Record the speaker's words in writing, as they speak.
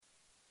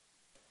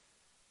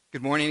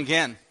Good morning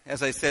again.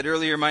 As I said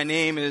earlier, my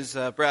name is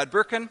Brad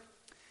Birkin,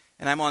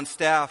 and I'm on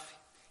staff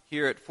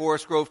here at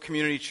Forest Grove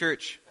Community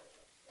Church.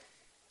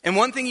 And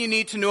one thing you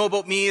need to know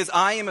about me is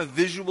I am a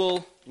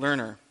visual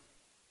learner.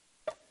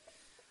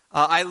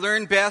 I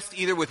learn best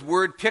either with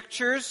word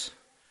pictures,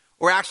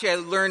 or actually I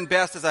learn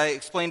best, as I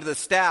explained to the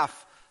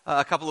staff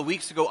a couple of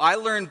weeks ago, I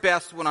learn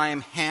best when I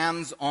am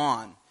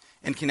hands-on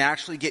and can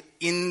actually get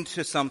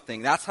into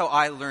something. That's how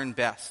I learn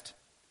best.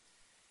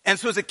 And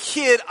so as a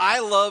kid, I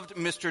loved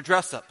Mr.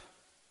 Dressup.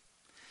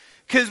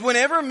 Because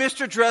whenever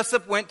Mr.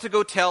 Dressup went to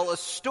go tell a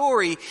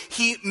story,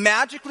 he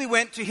magically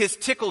went to his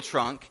tickle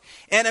trunk,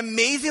 and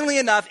amazingly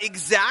enough,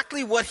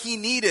 exactly what he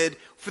needed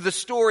for the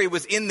story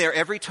was in there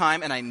every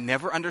time, and I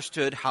never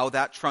understood how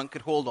that trunk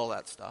could hold all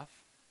that stuff.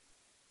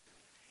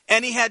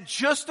 And he had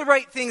just the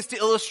right things to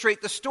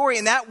illustrate the story,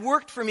 and that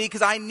worked for me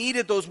because I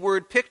needed those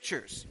word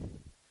pictures.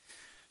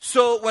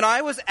 So when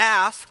I was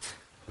asked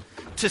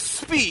to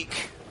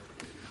speak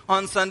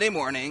on Sunday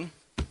morning,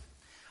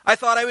 I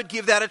thought I would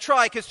give that a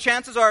try, because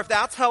chances are if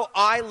that's how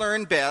I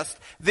learn best,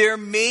 there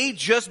may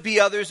just be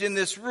others in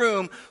this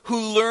room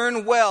who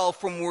learn well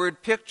from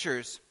word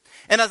pictures.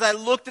 And as I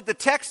looked at the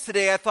text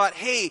today, I thought,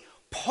 hey,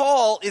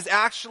 Paul is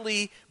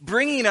actually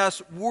bringing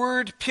us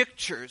word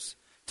pictures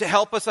to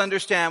help us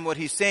understand what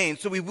he's saying.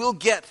 So we will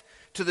get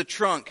to the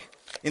trunk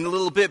in a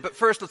little bit, but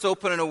first let's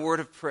open in a word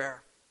of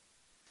prayer.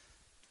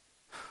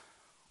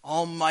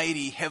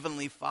 Almighty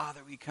Heavenly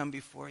Father, we come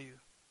before you.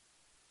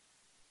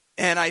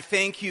 And I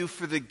thank you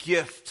for the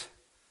gift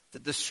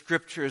that the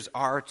Scriptures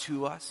are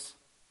to us.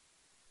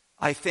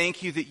 I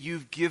thank you that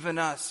you've given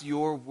us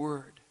your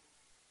word,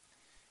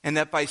 and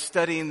that by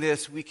studying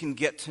this, we can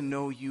get to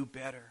know you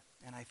better.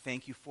 And I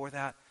thank you for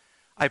that.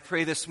 I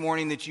pray this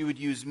morning that you would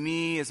use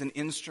me as an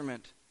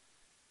instrument,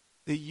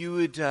 that you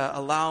would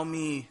allow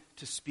me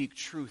to speak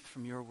truth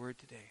from your word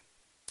today.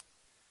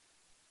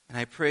 And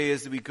I pray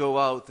as we go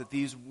out that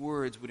these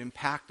words would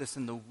impact us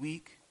in the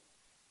week,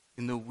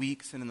 in the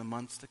weeks, and in the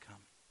months to come.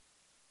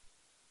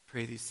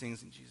 Pray these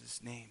things in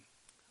Jesus' name.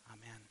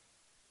 Amen.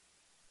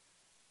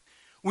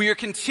 We are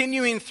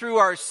continuing through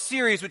our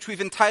series, which we've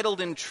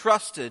entitled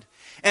Entrusted,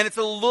 and it's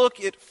a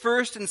look at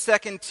 1st and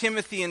 2nd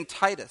Timothy and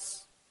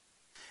Titus.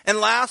 And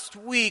last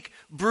week,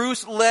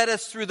 Bruce led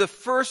us through the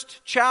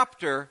first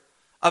chapter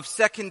of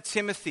 2nd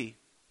Timothy.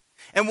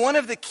 And one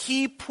of the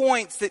key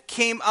points that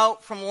came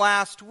out from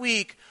last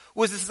week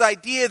was this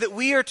idea that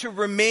we are to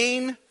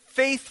remain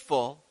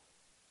faithful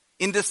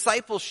in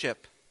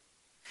discipleship.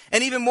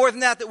 And even more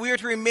than that, that we are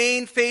to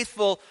remain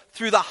faithful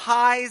through the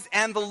highs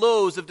and the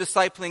lows of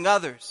discipling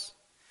others.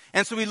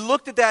 And so we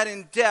looked at that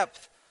in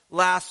depth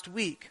last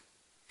week.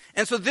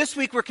 And so this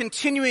week we're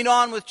continuing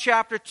on with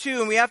chapter 2,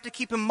 and we have to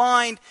keep in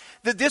mind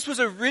that this was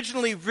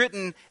originally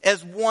written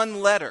as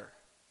one letter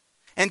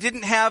and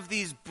didn't have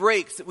these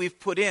breaks that we've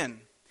put in.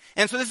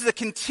 And so this is a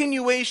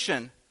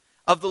continuation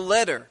of the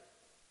letter.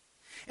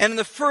 And in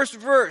the first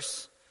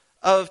verse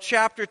of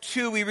chapter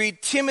 2, we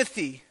read,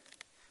 Timothy,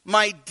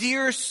 my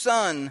dear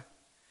son,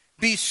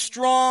 be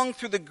strong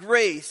through the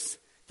grace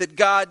that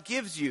God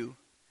gives you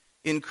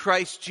in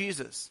Christ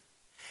Jesus.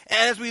 And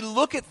as we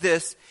look at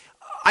this,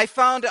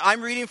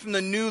 I'm reading from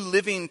the New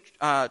Living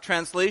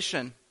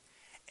Translation.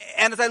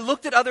 And as I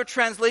looked at other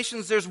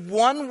translations, there's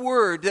one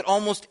word that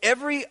almost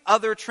every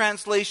other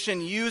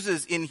translation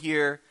uses in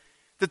here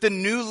that the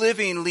New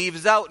Living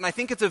leaves out. And I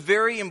think it's a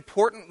very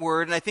important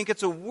word, and I think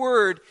it's a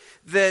word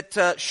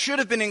that should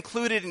have been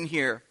included in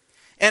here.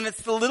 And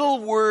it's the little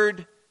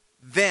word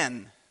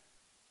then.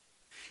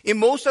 In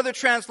most other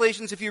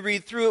translations, if you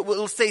read through it, it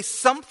will say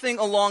something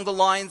along the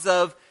lines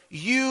of,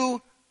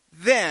 you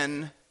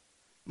then,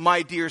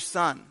 my dear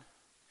son.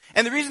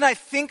 And the reason I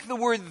think the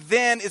word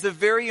then is a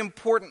very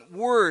important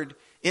word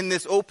in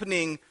this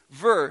opening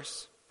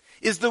verse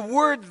is the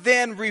word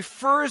then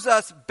refers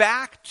us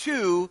back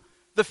to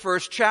the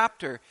first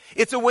chapter.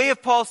 It's a way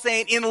of Paul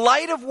saying, in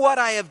light of what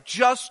I have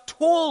just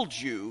told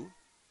you,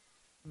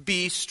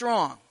 be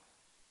strong.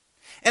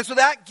 And so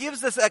that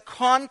gives us a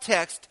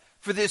context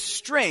for this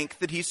strength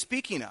that he's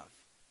speaking of.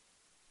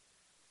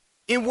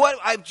 In what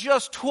I've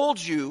just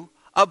told you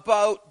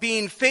about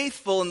being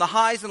faithful in the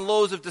highs and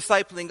lows of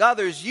discipling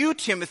others, you,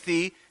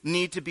 Timothy,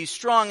 need to be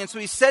strong. And so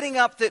he's setting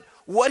up that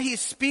what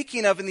he's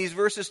speaking of in these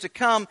verses to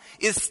come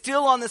is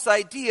still on this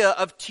idea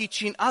of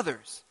teaching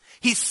others.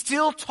 He's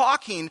still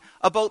talking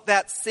about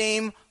that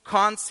same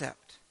concept.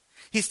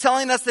 He's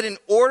telling us that in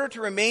order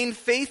to remain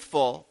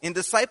faithful in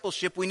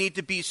discipleship, we need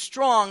to be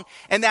strong,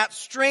 and that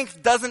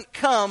strength doesn't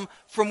come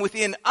from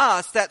within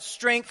us. That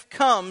strength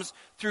comes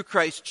through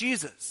Christ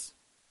Jesus.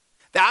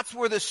 That's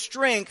where the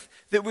strength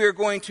that we are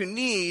going to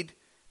need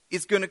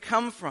is going to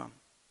come from.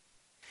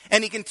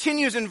 And he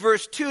continues in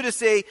verse 2 to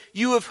say,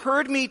 you have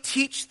heard me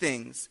teach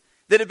things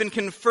that have been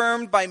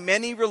confirmed by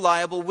many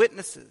reliable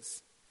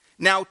witnesses.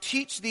 Now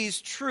teach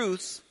these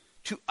truths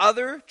to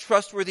other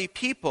trustworthy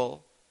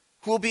people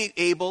who will be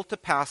able to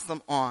pass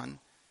them on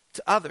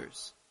to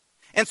others.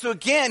 And so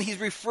again, he's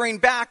referring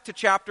back to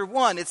chapter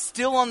 1. It's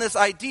still on this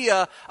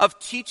idea of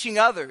teaching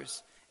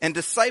others and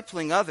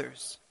discipling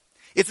others.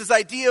 It's this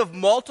idea of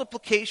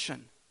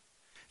multiplication,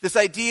 this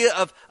idea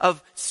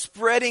of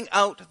spreading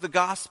out the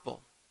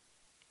gospel.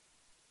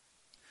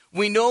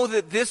 We know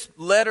that this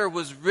letter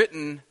was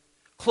written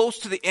close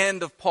to the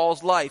end of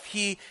Paul's life.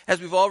 He,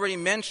 as we've already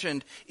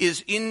mentioned,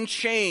 is in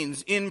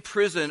chains, in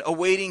prison,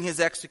 awaiting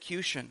his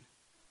execution.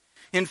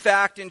 In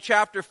fact, in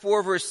chapter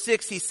 4, verse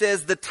 6, he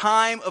says, "The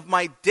time of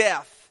my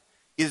death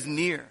is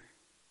near."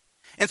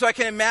 And so I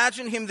can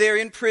imagine him there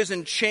in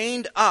prison,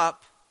 chained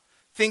up,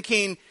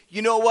 thinking,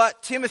 you know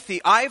what, Timothy,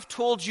 I've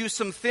told you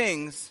some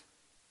things,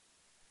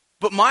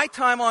 but my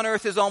time on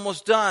earth is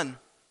almost done.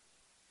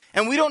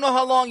 And we don't know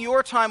how long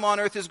your time on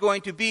earth is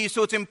going to be,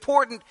 so it's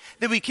important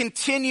that we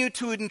continue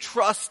to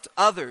entrust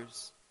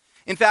others.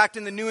 In fact,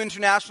 in the New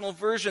International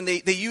Version,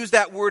 they use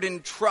that word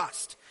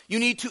entrust. You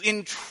need to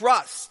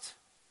entrust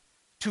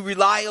to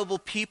reliable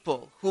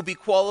people who will be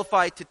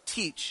qualified to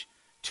teach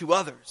to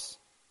others.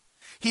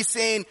 He's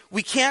saying,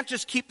 we can't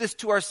just keep this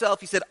to ourselves.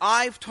 He said,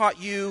 I've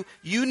taught you,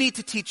 you need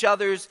to teach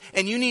others,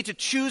 and you need to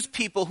choose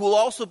people who will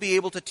also be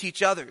able to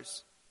teach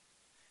others.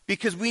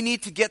 Because we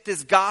need to get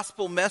this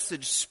gospel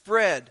message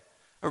spread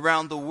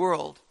around the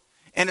world.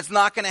 And it's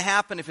not going to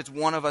happen if it's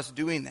one of us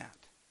doing that.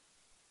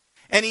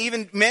 And he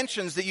even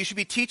mentions that you should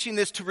be teaching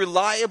this to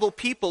reliable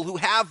people who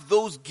have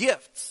those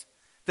gifts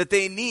that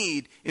they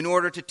need in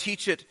order to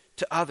teach it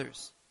to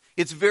others.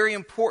 It's very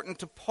important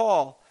to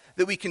Paul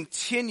that we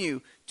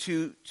continue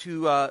to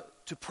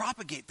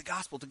propagate the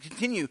gospel, to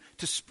continue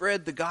to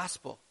spread the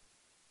gospel.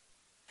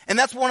 And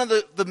that's one of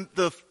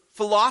the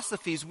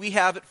philosophies we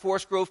have at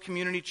Forest Grove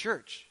Community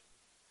Church.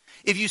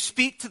 If you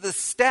speak to the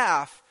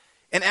staff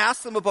and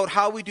ask them about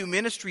how we do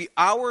ministry,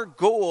 our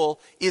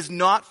goal is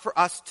not for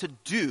us to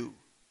do.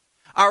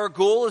 Our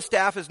goal as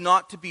staff is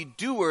not to be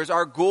doers.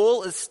 Our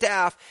goal as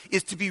staff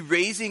is to be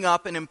raising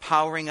up and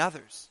empowering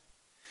others.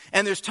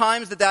 And there's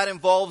times that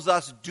involves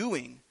us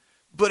doing.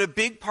 But a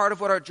big part of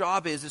what our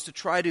job is to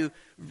try to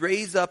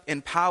raise up,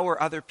 empower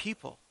other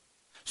people.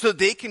 So that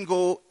they can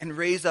go and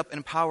raise up and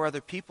empower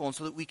other people, and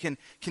so that we can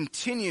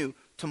continue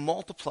to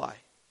multiply.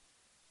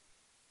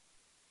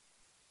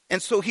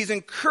 And so he's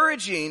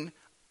encouraging,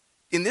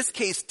 in this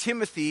case,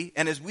 Timothy,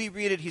 and as we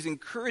read it, he's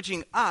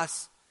encouraging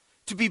us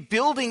to be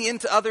building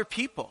into other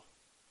people.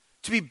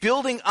 To be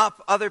building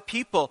up other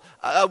people.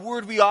 A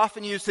word we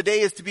often use today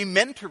is to be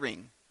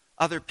mentoring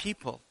other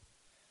people.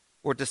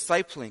 Or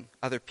discipling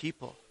other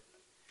people.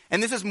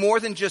 And this is more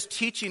than just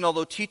teaching,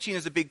 although teaching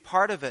is a big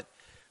part of it.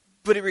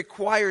 But it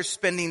requires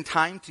spending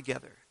time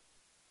together.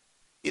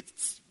 It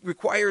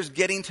requires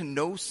getting to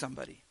know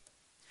somebody.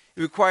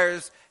 It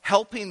requires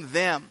helping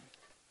them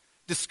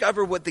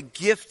discover what the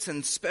gifts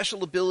and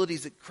special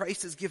abilities that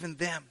Christ has given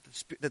them,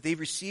 that they've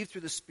received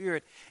through the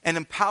Spirit, and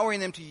empowering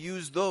them to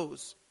use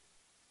those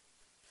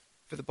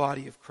for the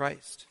body of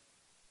Christ.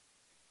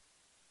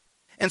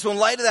 And so in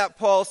light of that,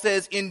 Paul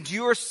says,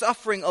 endure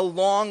suffering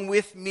along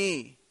with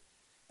me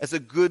as a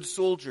good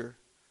soldier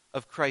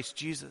of Christ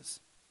Jesus.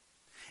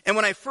 And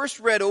when I first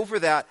read over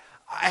that,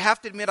 I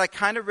have to admit I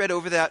kind of read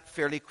over that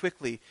fairly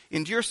quickly.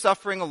 Endure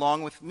suffering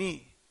along with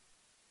me.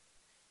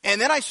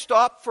 And then I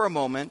stopped for a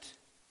moment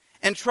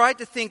and tried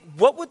to think,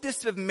 what would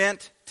this have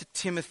meant to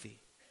Timothy?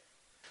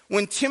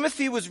 When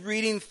Timothy was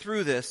reading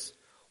through this,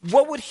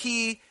 what would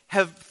he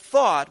have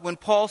thought when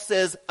Paul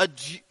says,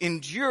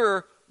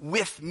 endure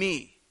with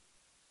me?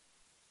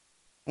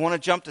 I want to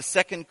jump to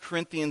 2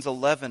 Corinthians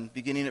 11,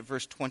 beginning at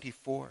verse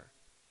 24,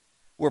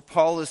 where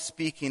Paul is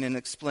speaking and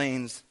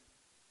explains,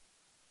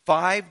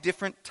 5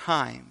 different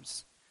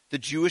times the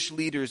Jewish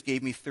leaders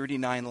gave me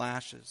 39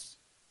 lashes.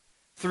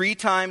 3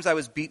 times I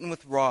was beaten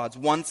with rods.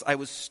 Once I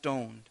was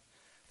stoned.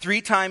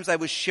 3 times I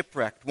was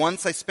shipwrecked.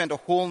 Once I spent a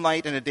whole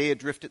night and a day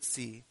adrift at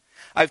sea.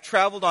 I've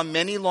traveled on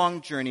many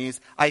long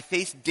journeys. I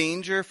faced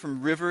danger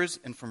from rivers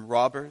and from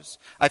robbers.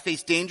 I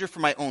faced danger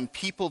from my own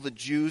people, the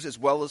Jews, as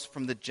well as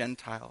from the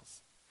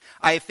Gentiles.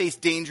 I have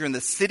faced danger in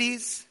the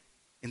cities,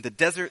 in the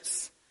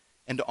deserts,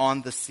 and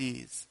on the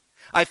seas.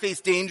 I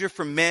face danger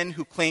from men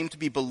who claim to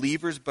be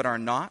believers but are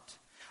not.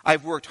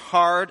 I've worked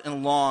hard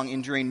and long,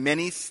 enduring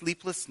many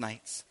sleepless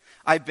nights.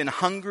 I've been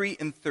hungry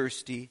and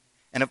thirsty,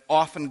 and have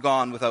often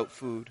gone without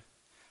food.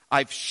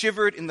 I've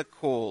shivered in the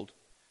cold,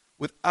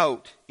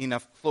 without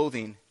enough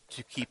clothing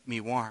to keep me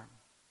warm.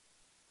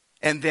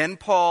 And then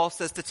Paul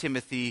says to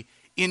Timothy,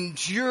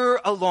 endure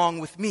along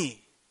with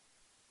me.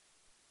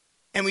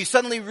 And we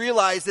suddenly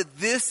realize that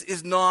this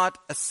is not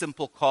a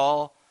simple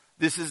call.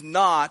 This is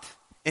not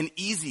an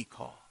easy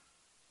call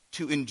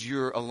to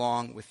endure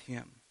along with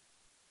him.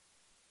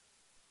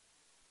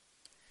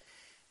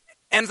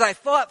 And as I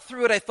thought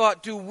through it, I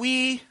thought, do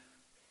we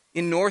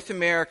in North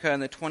America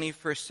in the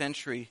 21st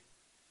century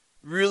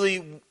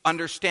really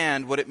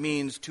understand what it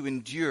means to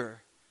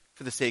endure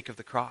for the sake of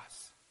the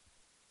cross?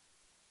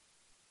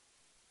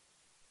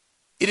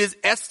 It is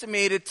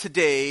estimated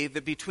today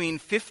that between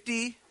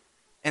 50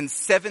 and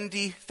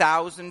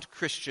 70,000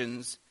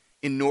 Christians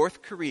in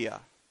North Korea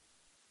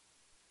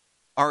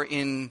are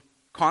in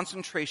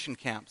concentration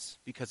camps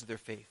because of their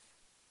faith.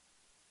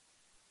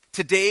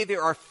 Today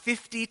there are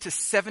 50 to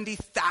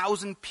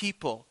 70,000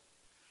 people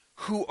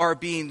who are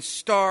being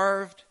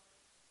starved,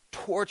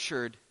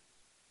 tortured,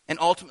 and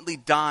ultimately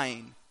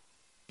dying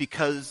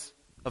because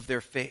of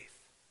their faith.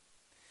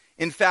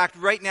 In fact,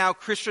 right now,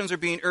 Christians are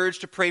being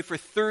urged to pray for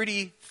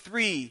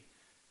 33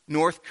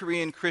 North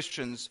Korean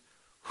Christians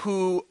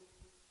who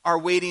are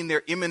waiting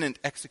their imminent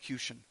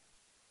execution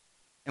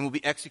and will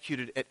be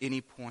executed at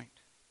any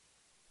point.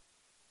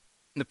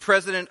 And the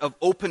president of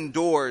Open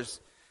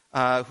Doors,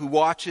 who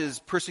watches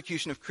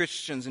persecution of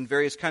Christians in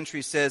various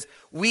countries, says,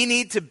 "We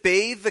need to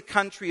bathe the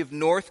country of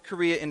North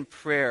Korea in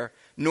prayer.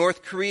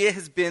 North Korea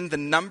has been the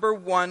number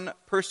one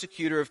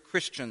persecutor of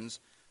Christians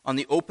on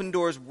the Open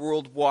Doors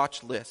World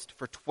Watch list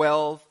for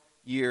 12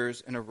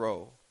 years in a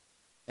row,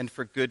 and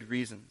for good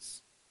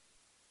reasons."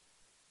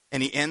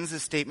 And he ends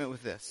his statement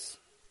with this: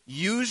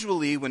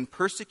 "Usually when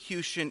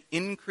persecution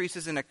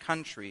increases in a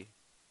country,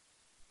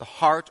 the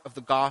heart of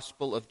the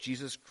gospel of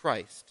Jesus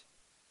Christ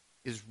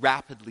is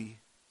rapidly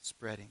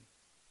spreading."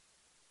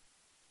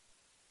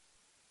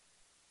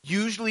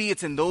 Usually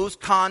it's in those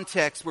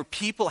contexts where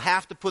people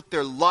have to put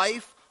their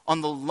life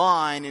on the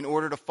line in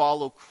order to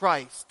follow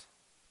Christ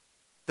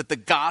that the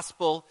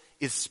gospel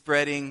is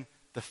spreading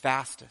the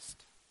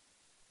fastest.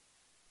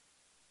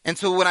 And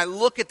so when I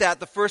look at that,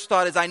 the first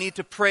thought is I need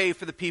to pray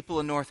for the people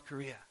in North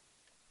Korea.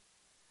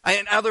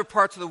 In other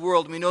parts of the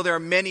world, we know there are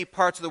many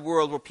parts of the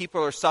world where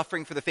people are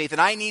suffering for the faith.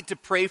 And I need to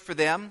pray for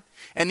them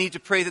and need to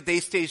pray that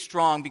they stay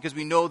strong, because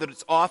we know that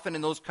it's often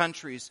in those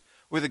countries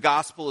where the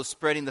gospel is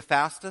spreading the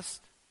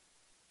fastest.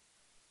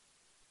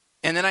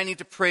 And then I need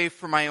to pray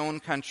for my own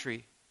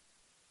country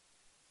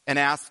and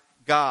ask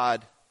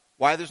God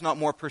why there's not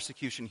more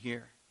persecution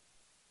here.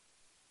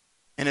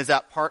 And is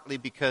that partly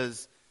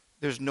because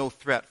there's no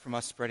threat from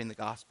us spreading the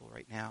gospel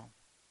right now?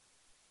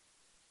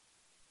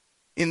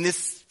 In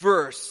this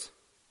verse,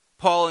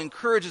 Paul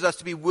encourages us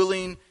to be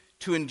willing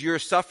to endure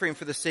suffering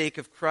for the sake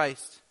of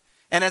Christ.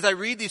 And as I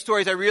read these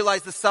stories, I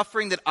realize the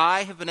suffering that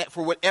I have been,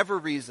 for whatever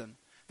reason,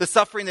 the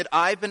suffering that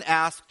I've been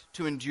asked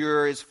to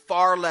endure is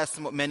far less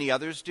than what many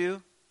others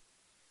do.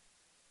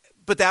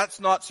 But that's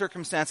not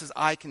circumstances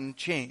I can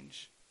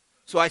change.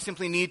 So I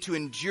simply need to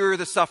endure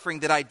the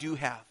suffering that I do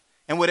have,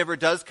 and whatever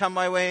does come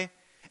my way.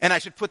 And I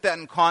should put that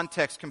in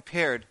context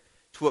compared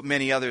to what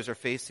many others are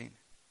facing.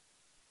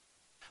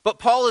 But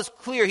Paul is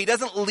clear. He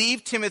doesn't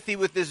leave Timothy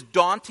with this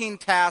daunting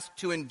task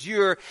to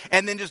endure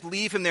and then just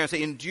leave him there and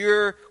say,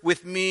 "Endure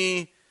with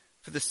me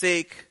for the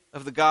sake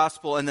of the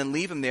gospel," and then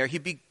leave him there.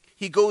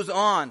 He goes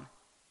on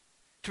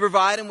to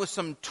provide him with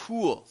some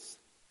tools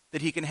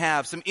that he can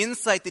have, some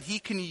insight that he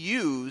can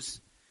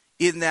use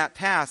in that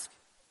task.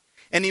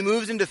 And he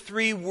moves into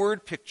 3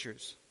 word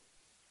pictures,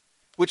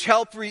 which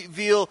help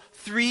reveal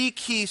 3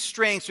 key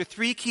strengths or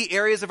 3 key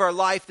areas of our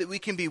life that we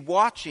can be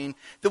watching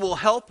that will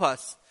help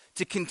us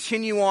to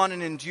continue on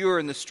and endure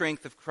in the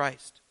strength of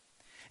Christ.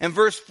 In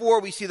verse 4,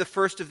 we see the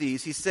first of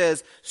these. He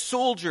says,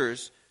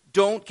 "Soldiers,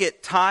 don't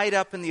get tied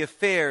up in the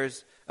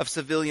affairs of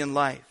civilian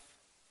life,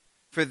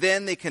 for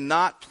then they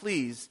cannot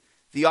please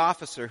the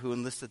officer who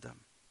enlisted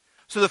them."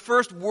 So the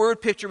first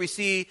word picture we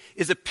see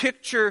is a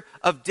picture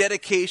of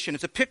dedication.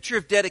 It's a picture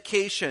of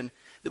dedication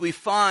that we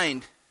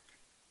find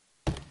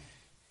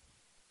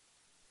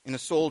in a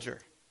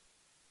soldier.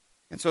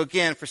 And so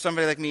again, for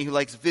somebody like me who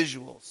likes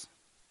visuals,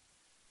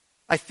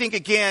 I think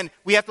again,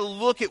 we have to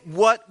look at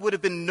what would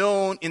have been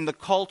known in the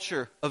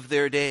culture of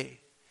their day,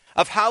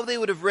 of how they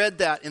would have read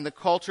that in the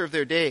culture of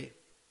their day.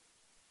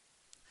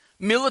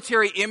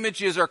 Military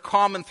images are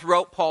common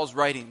throughout Paul's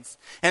writings.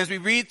 And as we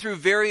read through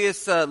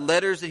various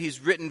letters that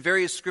he's written,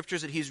 various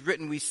scriptures that he's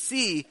written, we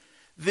see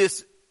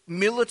this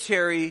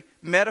military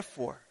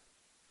metaphor.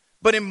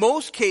 But in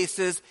most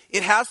cases,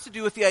 it has to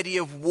do with the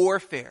idea of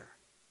warfare,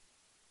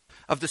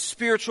 of the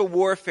spiritual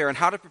warfare and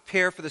how to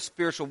prepare for the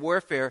spiritual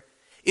warfare.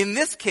 In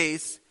this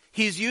case,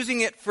 he's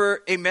using it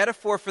for a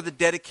metaphor for the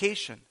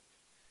dedication.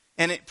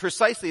 And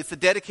precisely, it's the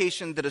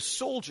dedication that a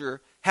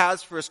soldier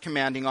has for his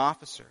commanding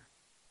officer.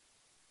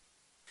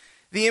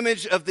 The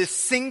image of this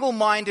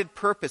single-minded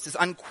purpose, this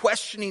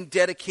unquestioning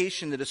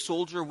dedication that a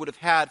soldier would have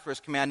had for his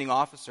commanding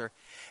officer.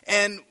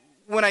 And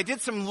when I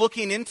did some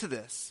looking into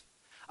this,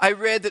 I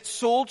read that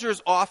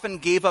soldiers often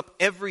gave up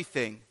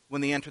everything when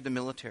they entered the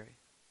military.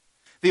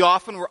 They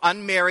often were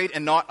unmarried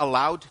and not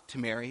allowed to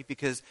marry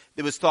because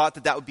it was thought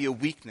that that would be a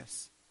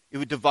weakness. It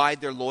would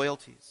divide their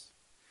loyalties.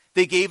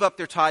 They gave up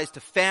their ties to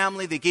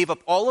family. They gave up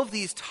all of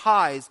these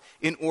ties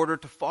in order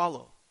to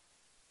follow.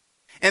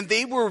 And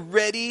they were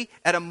ready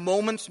at a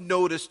moment's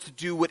notice to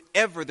do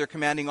whatever their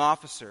commanding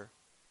officer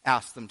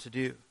asked them to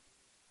do.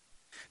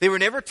 They were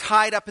never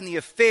tied up in the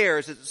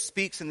affairs, as it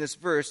speaks in this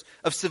verse,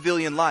 of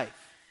civilian life.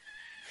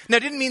 Now, it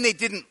didn't mean they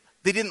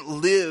didn't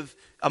live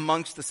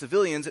amongst the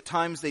civilians. At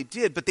times they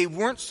did, but they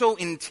weren't so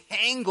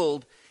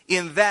entangled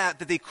in that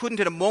they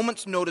couldn't at a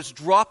moment's notice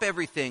drop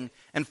everything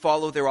and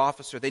follow their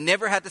officer. They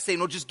never had to say,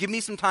 "No, just give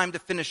me some time to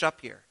finish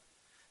up here."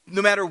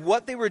 No matter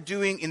what they were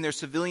doing in their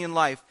civilian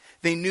life,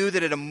 they knew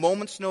that at a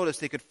moment's notice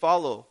they could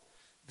follow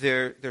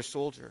their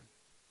soldier.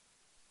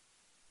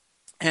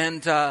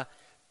 And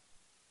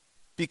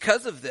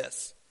because of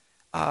this,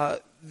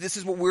 this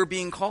is what we're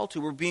being called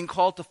to. We're being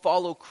called to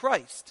follow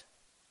Christ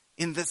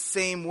in the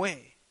same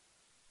way.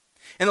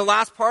 And the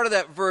last part of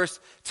that verse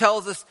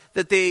tells us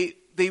that they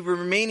were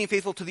remaining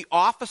faithful to the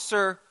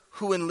officer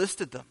who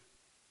enlisted them.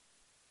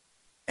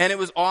 And it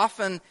was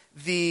often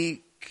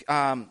the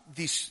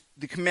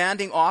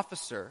commanding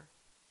officer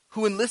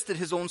who enlisted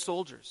his own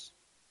soldiers.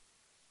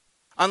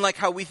 Unlike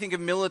how we think of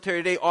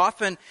military today,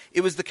 often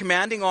it was the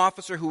commanding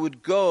officer who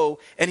would go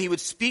and he would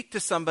speak to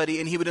somebody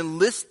and he would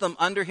enlist them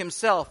under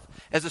himself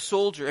as a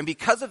soldier. And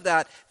because of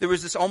that, there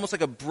was this almost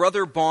like a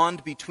brother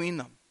bond between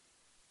them.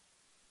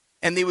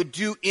 And they would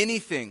do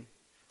anything.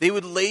 They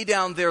would lay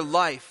down their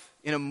life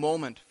in a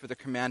moment for the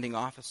commanding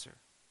officer.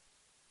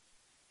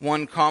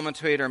 One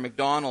commentator,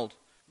 MacDonald,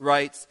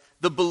 writes,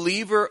 "The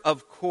believer,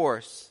 of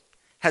course,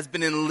 has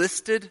been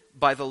enlisted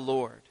by the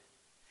Lord,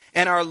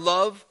 and our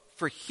love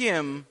for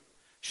him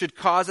should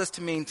cause us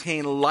to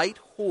maintain light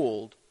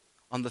hold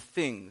on the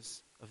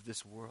things of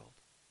this world."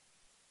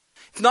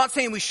 It's not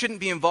saying we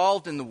shouldn't be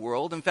involved in the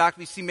world. In fact,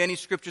 we see many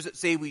scriptures that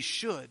say we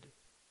should.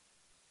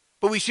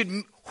 But we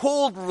should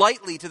hold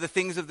lightly to the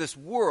things of this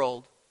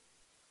world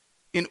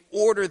in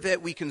order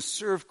that we can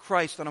serve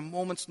Christ on a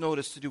moment's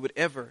notice to do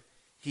whatever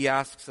he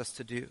asks us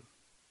to do.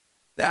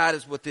 That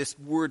is what this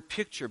word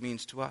picture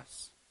means to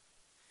us.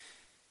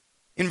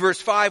 In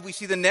verse 5, we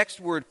see the next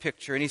word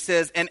picture, and he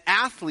says, "And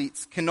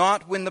athletes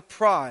cannot win the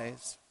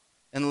prize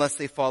unless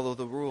they follow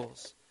the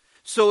rules."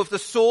 So if the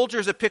soldier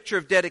is a picture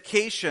of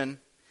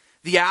dedication,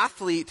 the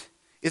athlete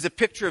is a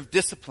picture of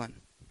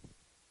discipline.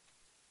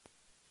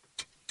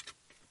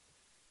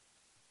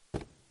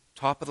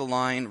 Top of the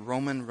line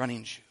Roman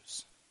running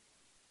shoes.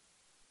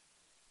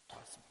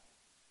 Awesome.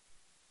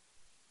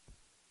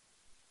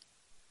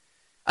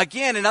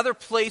 Again, in other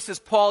places,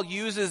 Paul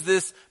uses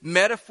this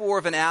metaphor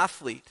of an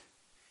athlete.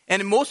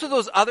 And in most of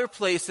those other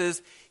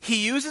places,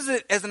 he uses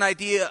it as an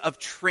idea of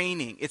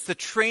training. It's the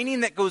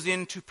training that goes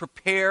in to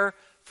prepare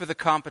for the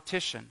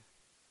competition.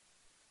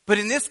 But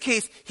in this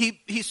case,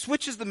 he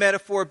switches the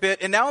metaphor a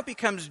bit, and now it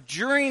becomes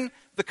during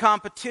the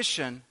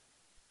competition,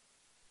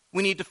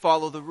 we need to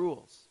follow the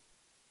rules.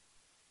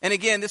 And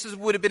again, this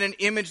would have been an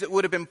image that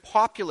would have been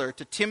popular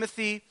to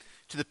Timothy,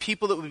 to the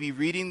people that would be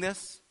reading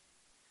this.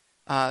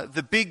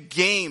 The big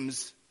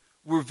games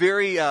were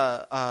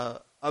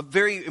a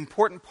very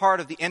important part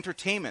of the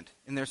entertainment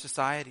in their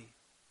society.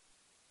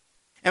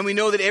 And we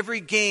know that every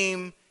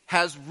game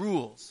has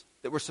rules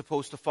that we're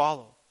supposed to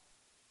follow.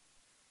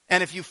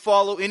 And if you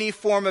follow any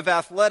form of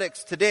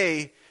athletics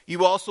today,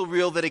 you also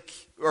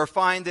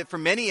find that for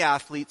many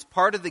athletes,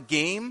 part of the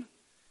game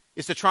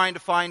is trying to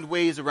find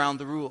ways around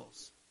the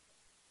rules.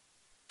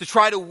 To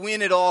try to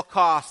win at all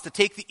costs, to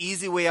take the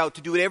easy way out,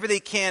 to do whatever they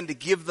can to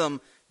give them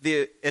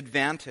the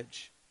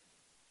advantage.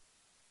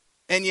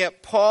 And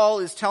yet Paul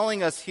is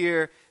telling us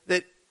here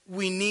that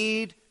we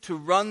need to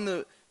run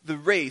the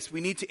race.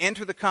 We need to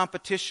enter the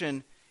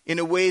competition in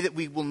a way that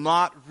we will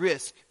not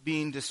risk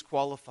being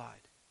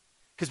disqualified.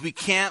 Because we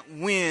can't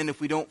win if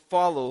we don't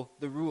follow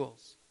the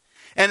rules.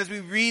 And as we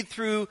read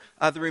through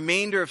the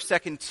remainder of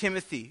 2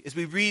 Timothy, as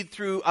we read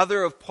through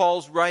other of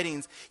Paul's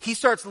writings, he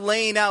starts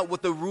laying out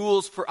what the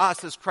rules for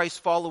us as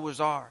Christ followers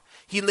are.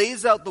 He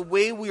lays out the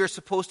way we are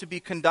supposed to be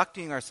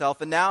conducting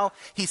ourselves. And now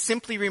he's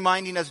simply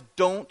reminding us,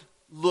 don't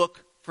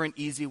look for an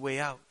easy way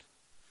out.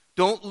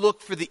 Don't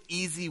look for the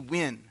easy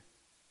win.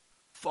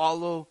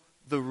 Follow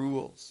the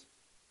rules.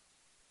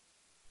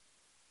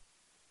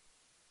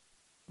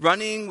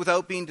 Running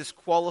without being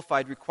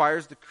disqualified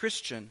requires the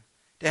Christian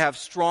to have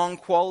strong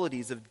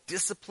qualities of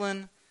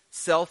discipline,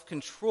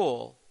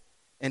 self-control,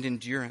 and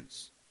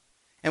endurance.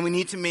 And we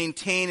need to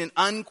maintain an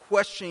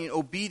unquestioning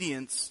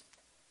obedience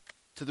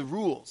to the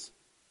rules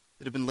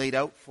that have been laid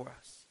out for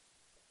us.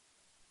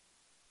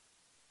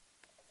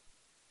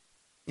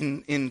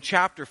 In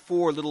chapter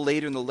 4, a little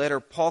later in the letter,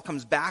 Paul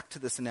comes back to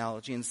this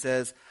analogy and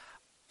says,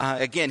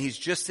 again, he's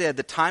just said,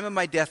 "The time of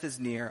my death is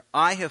near.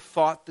 I have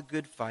fought the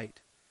good fight.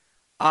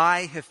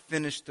 I have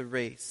finished the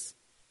race,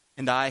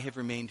 and I have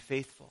remained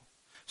faithful."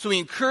 So he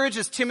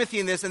encourages Timothy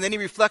in this, and then he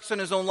reflects on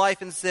his own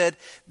life and said,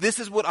 this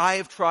is what I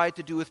have tried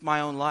to do with my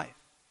own life.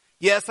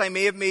 Yes, I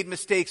may have made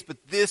mistakes,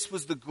 but this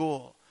was the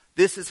goal.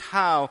 This is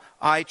how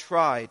I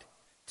tried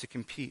to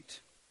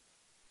compete.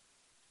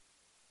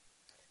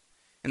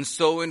 And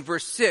so in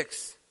verse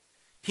 6,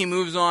 he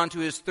moves on to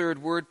his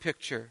third word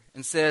picture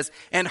and says,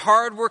 "And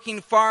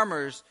hardworking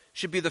farmers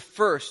should be the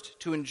first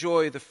to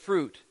enjoy the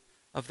fruit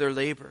of their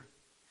labor."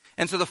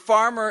 And so the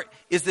farmer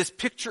is this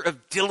picture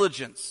of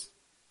diligence.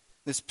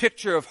 This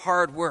picture of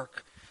hard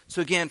work.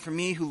 So again, for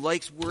me who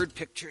likes word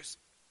pictures,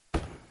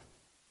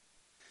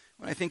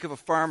 when I think of a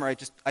farmer,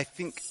 I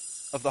think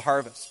of the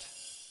harvest.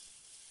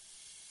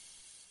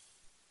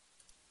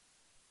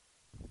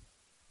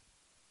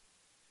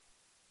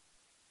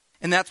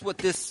 And that's what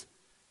this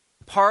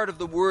part of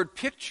the word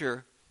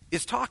picture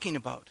is talking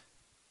about.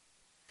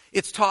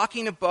 It's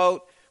talking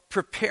about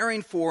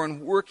preparing for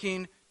and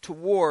working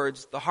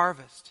towards the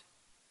harvest.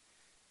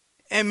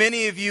 And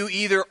many of you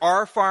either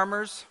are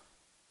farmers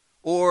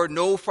or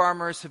know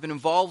farmers, have been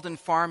involved in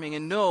farming,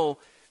 and know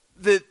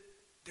that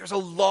there's a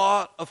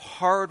lot of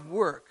hard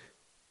work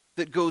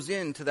that goes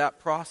into that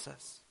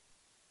process.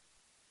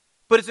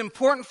 But it's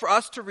important for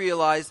us to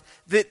realize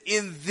that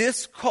in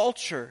this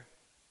culture,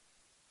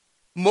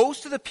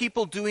 most of the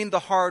people doing the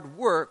hard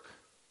work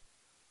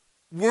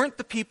weren't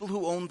the people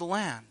who owned the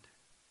land.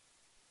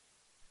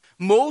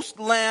 Most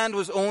land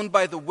was owned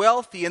by the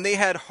wealthy, and they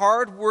had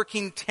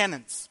hard-working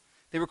tenants.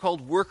 They were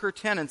called worker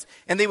tenants,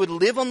 and they would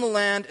live on the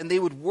land, and they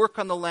would work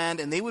on the land,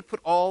 and they would put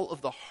all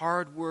of the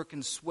hard work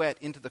and sweat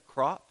into the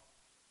crop.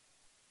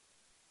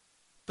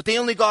 But they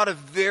only got a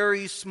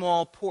very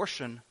small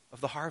portion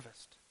of the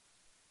harvest.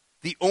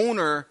 The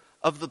owner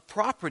of the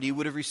property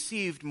would have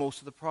received most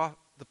of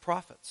the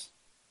profits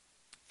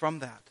from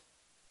that.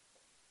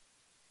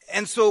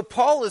 And so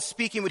Paul is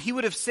speaking, what he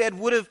would have said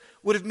would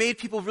have made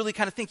people really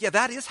kind of think, yeah,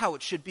 that is how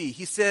it should be.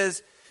 He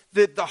says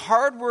that the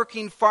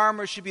hardworking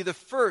farmer should be the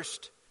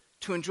first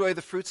to enjoy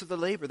the fruits of the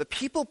labor. The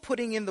people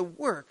putting in the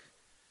work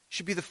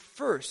should be the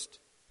first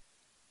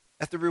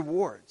at the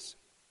rewards.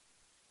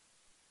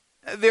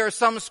 There are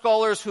some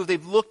scholars who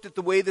they've looked at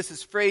the way this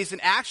is phrased,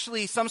 and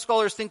actually some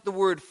scholars think the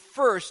word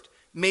first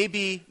may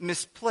be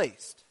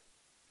misplaced.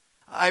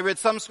 I read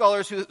some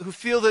scholars who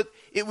feel that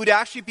it would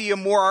actually be a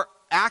more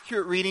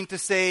accurate reading to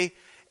say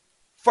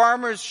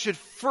farmers should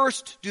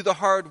first do the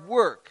hard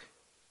work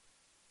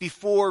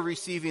before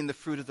receiving the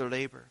fruit of their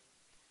labor.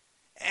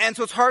 And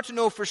so it's hard to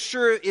know for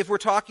sure if we're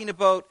talking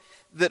about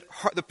that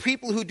the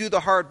people who do the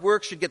hard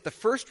work should get the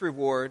first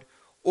reward,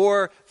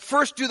 or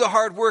first do the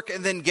hard work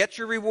and then get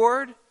your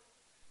reward.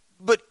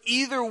 But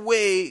either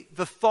way,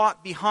 the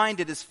thought behind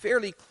it is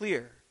fairly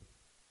clear.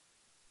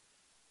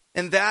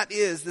 And that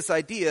is this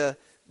idea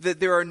that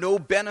there are no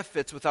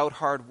benefits without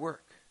hard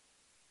work.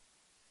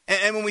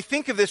 And when we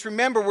think of this,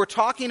 remember, we're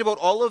talking about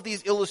all of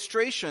these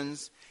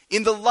illustrations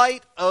in the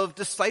light of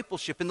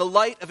discipleship, in the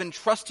light of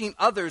entrusting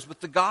others with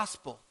the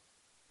gospel.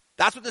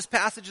 That's what this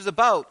passage is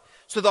about.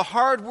 So the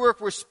hard work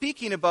we're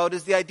speaking about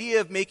is the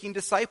idea of making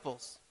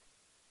disciples.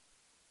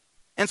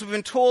 And so we've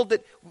been told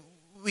that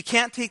we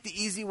can't take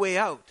the easy way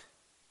out.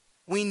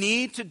 We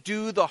need to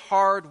do the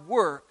hard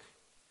work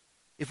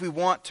if we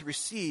want to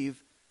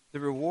receive the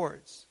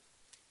rewards.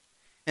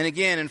 And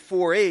again, in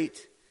 4:8,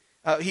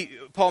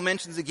 Paul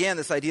mentions again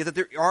this idea that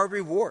there are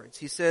rewards.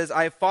 He says,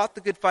 I have fought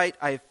the good fight,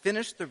 I have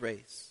finished the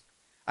race,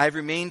 I have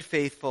remained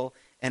faithful,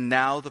 and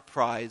now the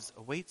prize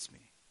awaits me.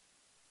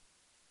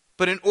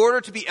 But in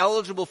order to be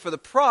eligible for the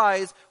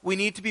prize, we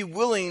need to be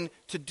willing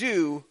to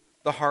do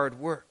the hard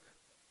work.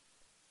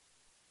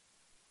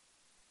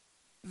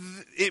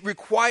 It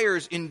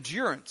requires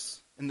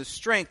endurance and the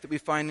strength that we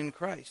find in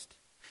Christ.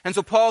 And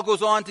so Paul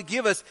goes on to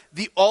give us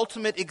the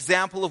ultimate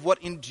example of what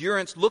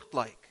endurance looked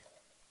like.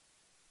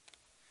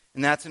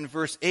 And that's in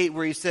verse 8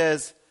 where he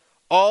says,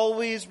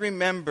 always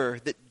remember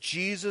that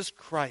Jesus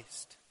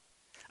Christ,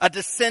 a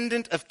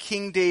descendant of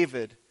King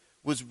David,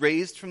 was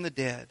raised from the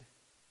dead.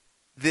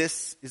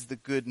 This is the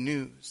good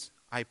news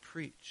I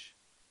preach.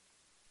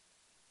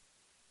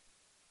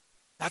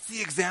 That's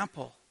the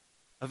example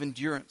of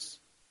endurance.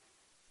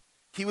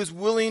 He was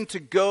willing to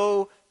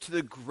go to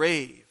the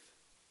grave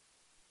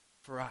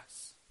for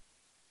us.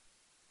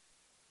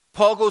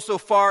 Paul goes so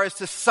far as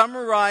to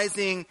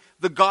summarizing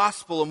the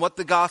gospel and what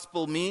the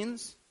gospel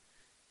means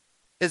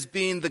as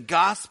being the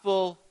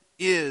gospel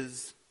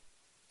is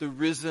the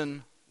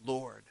risen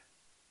Lord.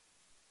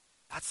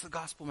 That's the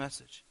gospel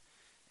message.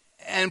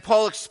 And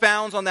Paul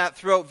expounds on that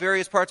throughout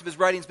various parts of his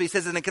writings, but he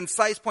says in a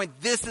concise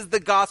point, this is the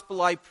gospel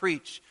I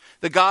preach.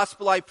 The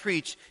gospel I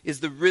preach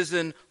is the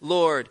risen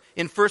Lord.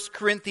 In 1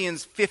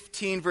 Corinthians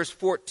 15 verse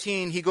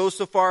 14, he goes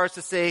so far as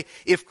to say,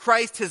 if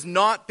Christ has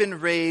not been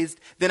raised,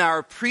 then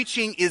our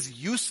preaching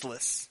is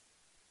useless,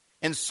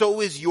 and so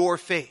is your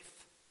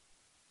faith.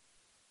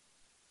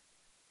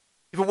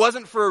 If it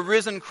wasn't for a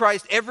risen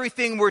Christ,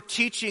 everything we're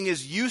teaching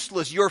is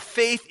useless. Your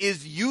faith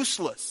is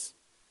useless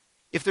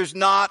if there's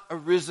not a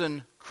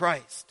risen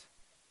Christ.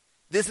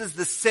 This is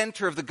the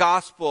center of the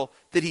gospel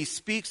that he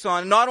speaks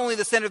on. Not only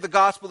the center of the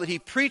gospel that he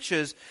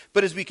preaches,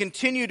 but as we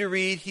continue to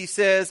read, he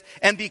says,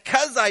 and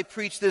because I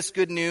preach this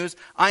good news,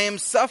 I am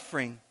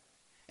suffering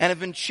and have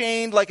been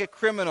chained like a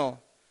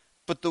criminal.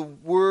 But the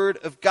word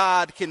of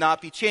God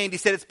cannot be chained. He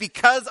said, it's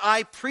because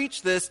I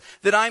preach this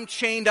that I'm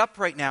chained up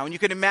right now. And you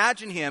can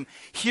imagine him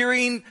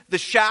hearing the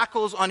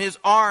shackles on his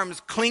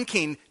arms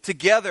clinking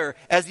together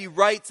as he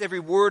writes every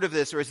word of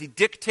this, or as he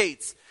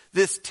dictates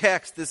this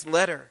text, this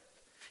letter.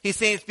 He's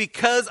saying, it's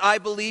because I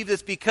believe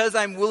this, because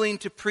I'm willing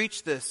to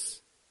preach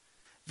this,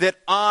 that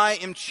I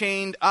am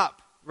chained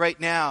up right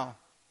now.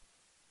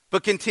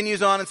 But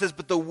continues on and says,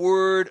 but the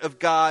word of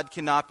God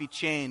cannot be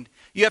chained.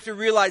 You have to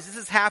realize this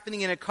is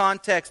happening in a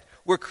context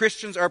where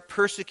Christians are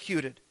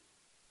persecuted.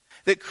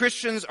 That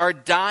Christians are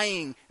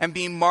dying and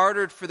being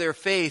martyred for their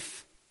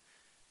faith.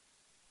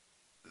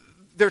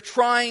 They're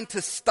trying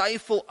to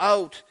stifle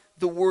out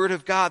the word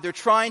of God. They're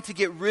trying to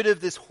get rid of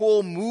this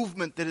whole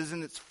movement that is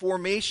in its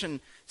formation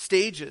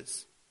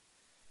stages.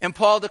 And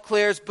Paul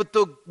declares, but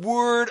the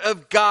word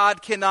of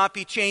God cannot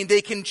be chained.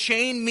 They can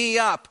chain me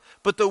up,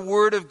 but the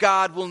Word of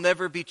God will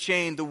never be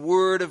chained. The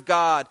Word of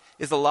God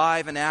is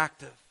alive and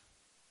active.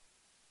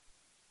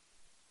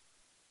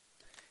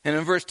 And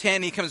in verse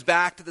 10, he comes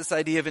back to this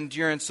idea of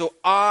endurance. So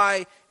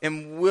I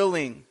am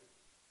willing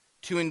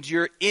to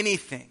endure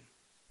anything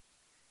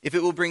if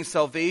it will bring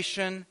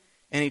salvation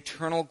and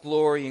eternal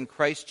glory in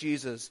Christ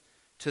Jesus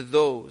to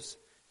those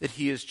that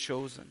he has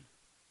chosen.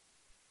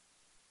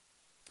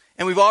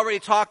 And we've already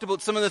talked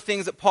about some of the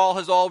things that Paul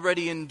has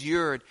already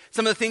endured,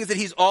 some of the things that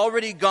he's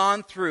already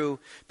gone through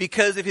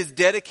because of his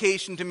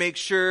dedication to make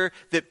sure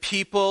that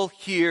people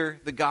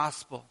hear the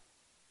gospel.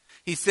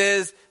 He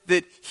says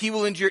that he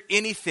will endure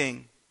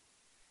anything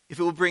if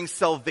it will bring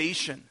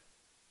salvation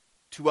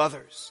to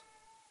others.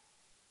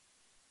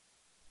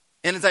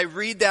 And as I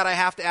read that, I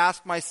have to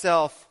ask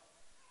myself,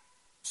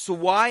 so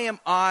why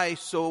am I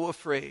so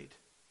afraid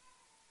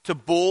to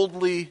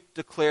boldly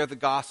declare the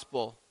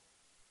gospel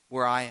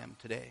where I am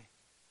today?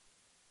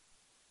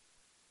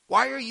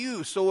 Why are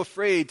you so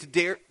afraid to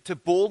dare to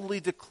boldly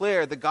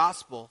declare the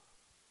gospel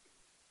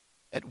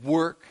at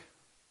work,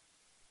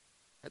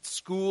 at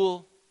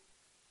school,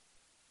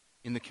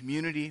 in the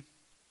community?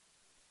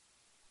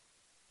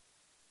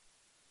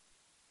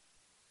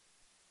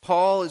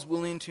 Paul is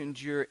willing to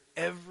endure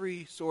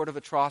every sort of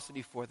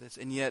atrocity for this,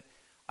 and yet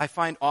I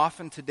find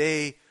often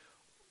today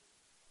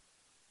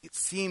it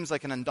seems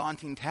like an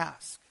undaunting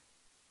task.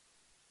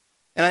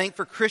 And I think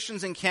for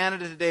Christians in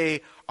Canada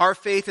today, our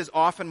faith is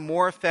often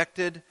more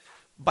affected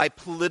by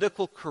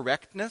political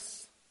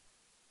correctness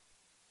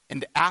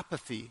and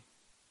apathy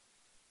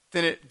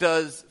than it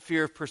does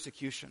fear of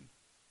persecution.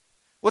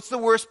 What's the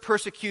worst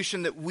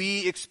persecution that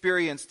we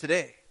experience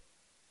today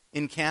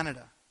in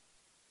Canada?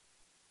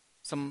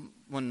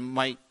 Someone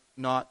might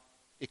not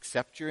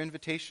accept your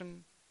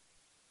invitation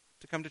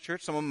to come to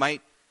church. Someone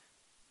might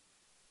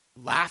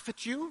laugh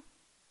at you.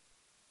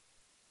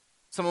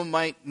 Someone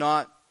might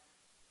not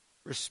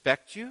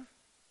respect you.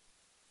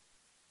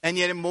 And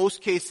yet in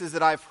most cases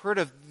that I've heard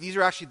of, these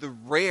are actually the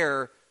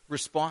rare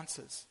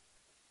responses.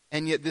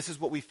 And yet this is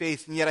what we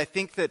face. And yet I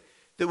think that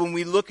when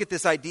we look at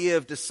this idea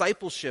of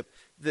discipleship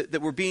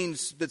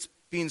that's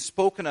being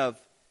spoken of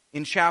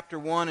in chapter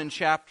 1 and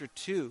chapter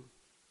 2,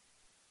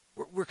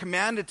 we're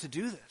commanded to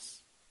do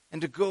this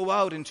and to go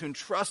out and to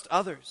entrust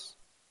others.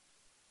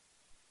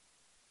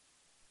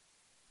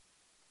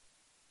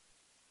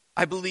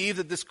 I believe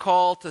that this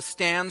call to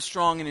stand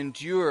strong and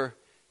endure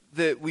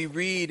that we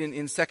read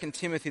in 2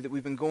 Timothy that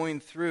we've been going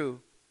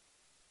through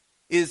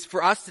is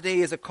for us today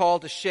is a call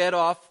to shed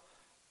off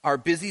our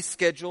busy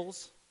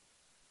schedules,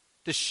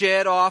 to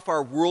shed off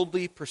our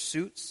worldly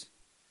pursuits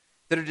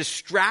that are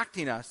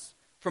distracting us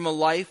from a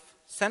life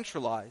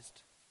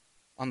centralized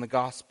on the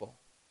gospel,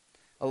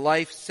 a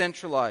life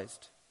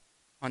centralized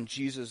on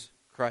Jesus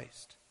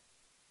Christ.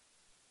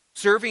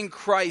 Serving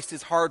Christ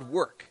is hard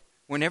work.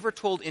 We're never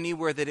told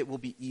anywhere that it will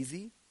be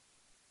easy,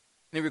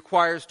 and it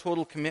requires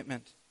total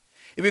commitment.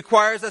 It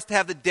requires us to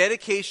have the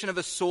dedication of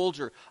a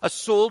soldier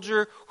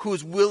who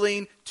is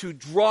willing to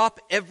drop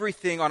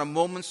everything on a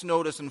moment's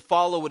notice and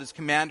follow what his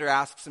commander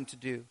asks him to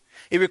do.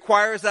 It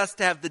requires us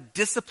to have the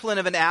discipline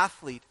of an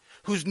athlete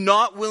who's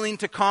not willing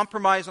to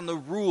compromise on the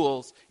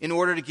rules in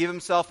order to give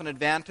himself an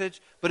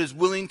advantage, but is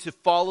willing to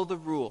follow the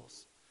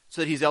rules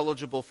so that he's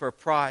eligible for a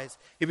prize.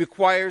 It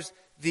requires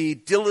the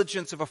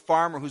diligence of a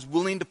farmer who's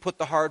willing to put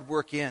the hard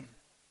work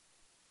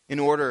in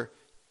order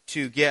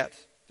to get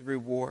the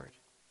reward.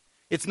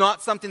 It's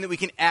not something that we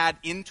can add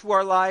into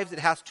our lives. It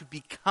has to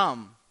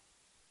become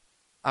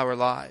our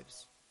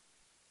lives.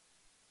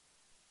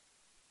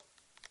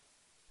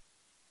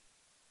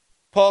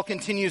 Paul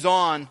continues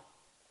on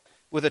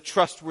with a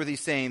trustworthy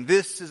saying.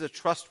 This is a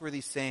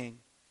trustworthy saying.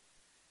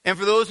 And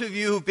for those of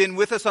you who've been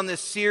with us on this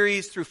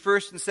series through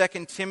 1 and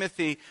 2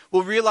 Timothy,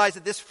 will realize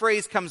that this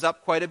phrase comes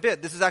up quite a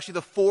bit. This is actually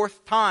the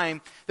fourth time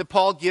that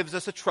Paul gives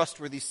us a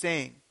trustworthy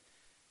saying.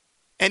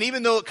 And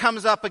even though it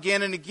comes up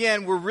again and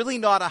again, we're really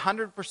not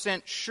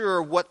 100%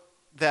 sure what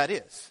that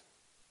is.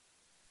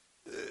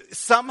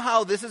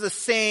 Somehow this is a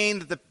saying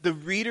that the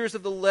readers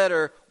of the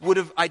letter would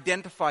have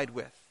identified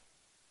with.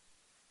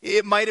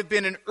 It might have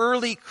been an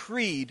early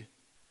creed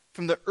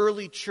from the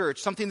early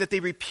church, something that they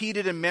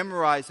repeated and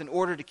memorized in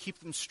order to keep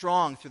them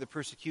strong through the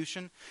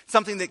persecution,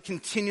 something that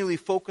continually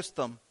focused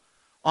them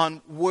on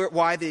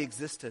why they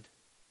existed.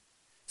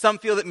 Some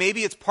feel that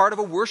maybe it's part of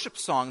a worship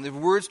song, the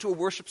words to a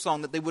worship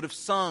song that they would have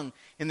sung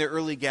in their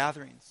early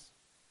gatherings.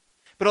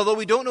 But although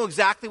we don't know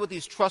exactly what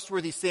these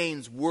trustworthy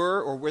sayings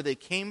were or where they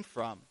came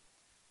from,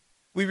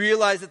 we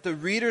realize that the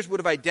readers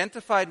would have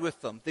identified with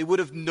them. They would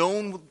have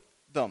known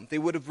them. They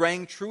would have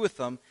rang true with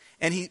them.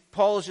 And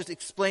Paul is just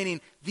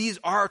explaining, these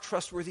are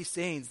trustworthy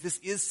sayings. This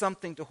is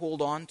something to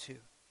hold on to.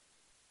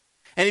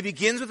 And he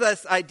begins with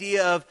this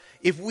idea of,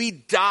 if we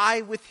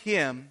die with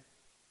him,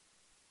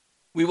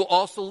 we will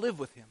also live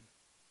with him.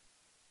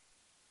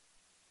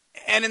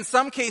 And in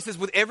some cases,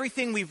 with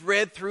everything we've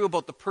read through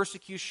about the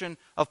persecution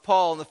of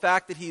Paul and the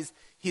fact that he's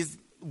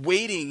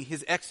waiting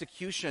his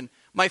execution,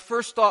 my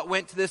first thought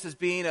went to this as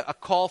being a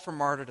call for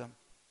martyrdom,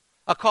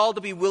 a call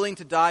to be willing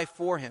to die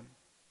for him.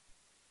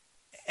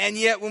 And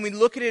yet, when we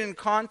look at it in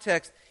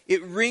context,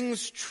 it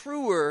rings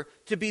truer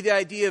to be the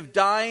idea of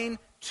dying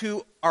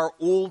to our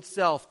old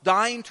self,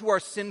 dying to our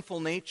sinful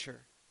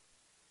nature,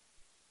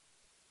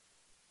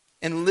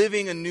 and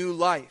living a new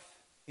life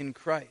in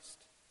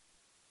Christ.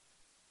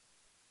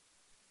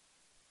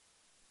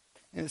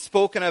 And it's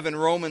spoken of in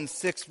Romans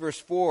 6, verse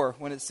 4,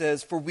 when it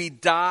says, "For we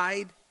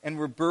died and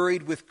were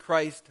buried with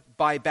Christ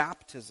by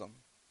baptism.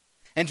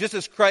 And just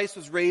as Christ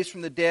was raised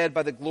from the dead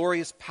by the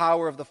glorious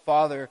power of the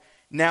Father,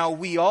 now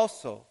we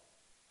also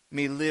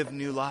may live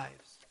new lives."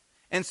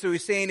 And so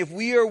he's saying, if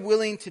we are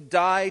willing to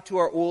die to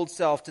our old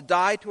self, to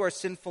die to our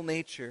sinful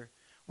nature,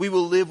 we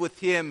will live with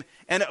him.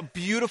 And a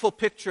beautiful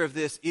picture of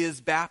this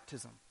is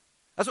baptism.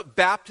 That's what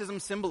baptism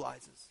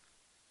symbolizes.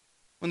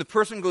 When the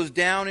person goes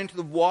down into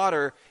the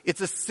water,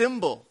 it's a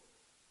symbol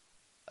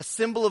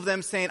of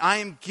them saying, I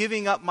am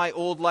giving up my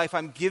old life,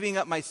 I'm giving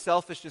up my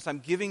selfishness, I'm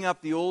giving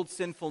up the old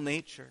sinful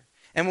nature.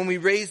 And when we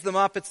raise them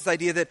up, it's this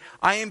idea that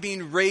I am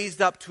being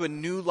raised up to a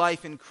new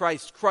life in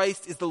Christ.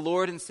 Christ is the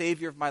Lord and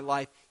Savior of my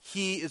life.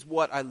 He is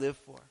what I live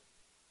for.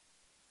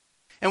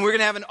 And we're going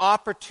to have an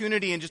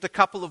opportunity in just a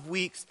couple of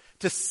weeks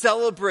to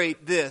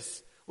celebrate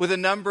this with a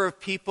number of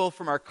people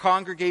from our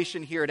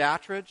congregation here at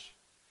Attridge.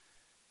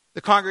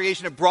 The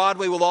congregation at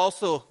Broadway will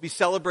also be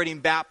celebrating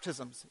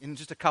baptisms in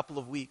just a couple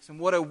of weeks. And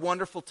what a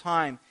wonderful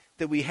time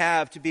that we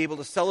have to be able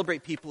to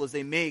celebrate people as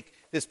they make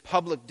this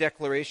public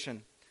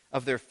declaration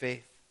of their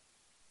faith.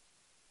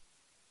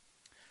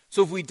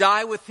 So if we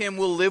die with him,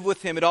 we'll live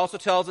with him. It also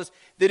tells us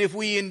that if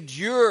we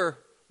endure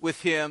with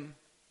him,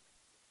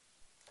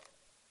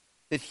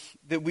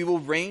 that we will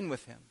reign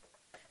with him.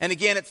 And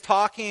again, it's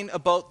talking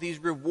about these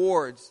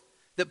rewards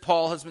that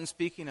Paul has been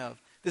speaking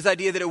of. This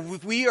idea that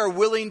if we are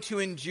willing to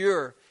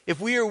endure, if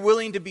we are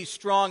willing to be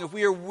strong, if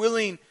we are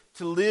willing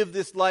to live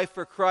this life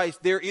for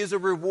Christ, there is a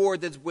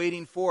reward that's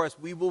waiting for us.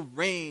 We will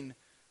reign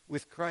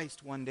with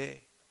Christ one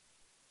day.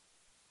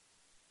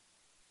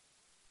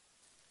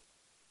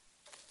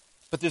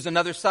 But there's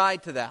another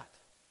side to that.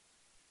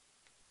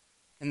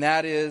 And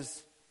that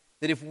is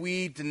that if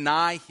we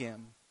deny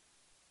him,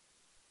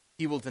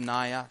 he will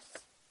deny us.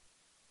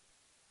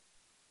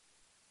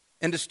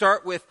 And to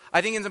start with,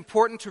 I think it's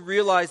important to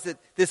realize that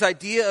this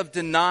idea of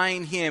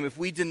denying him, if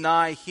we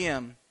deny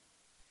him,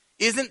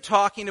 isn't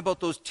talking about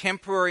those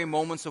temporary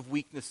moments of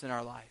weakness in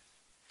our life.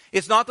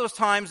 It's not those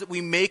times that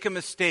we make a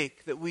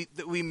mistake, that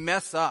we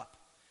mess up,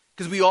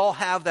 because we all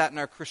have that in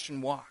our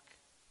Christian walk.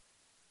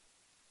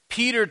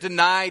 Peter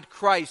denied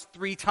Christ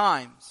 3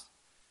 times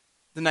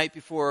the night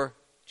before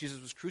Jesus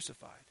was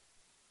crucified.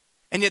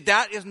 And yet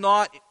that is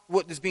not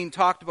what is being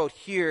talked about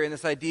here in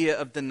this idea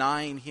of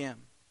denying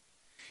him.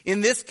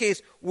 In this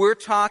case, we're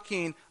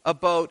talking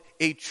about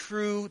a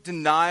true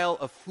denial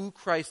of who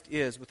Christ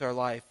is with our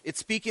life. It's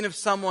speaking of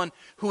someone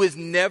who has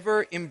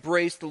never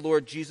embraced the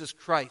Lord Jesus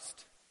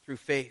Christ through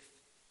faith.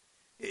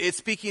 It's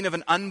speaking of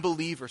an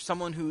unbeliever,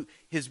 someone who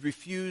has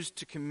refused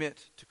to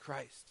commit to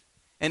Christ.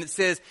 And it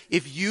says,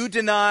 if you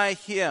deny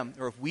him,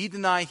 or if we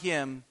deny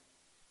him,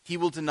 he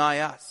will deny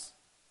us.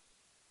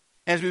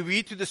 As we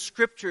read through the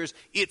scriptures,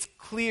 it's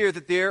clear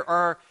that there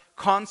are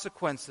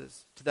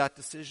consequences to that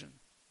decision.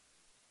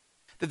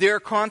 That there are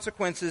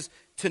consequences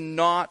to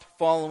not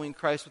following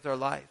Christ with our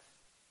life.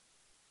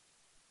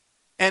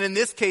 And in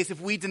this case, if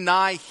we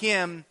deny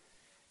him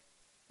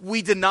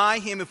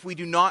if we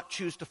do not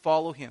choose to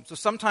follow him. So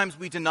sometimes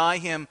we deny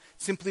him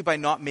simply by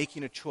not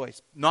making a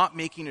choice. Not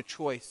making a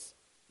choice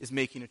is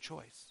making a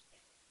choice.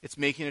 It's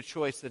making a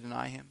choice to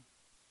deny him.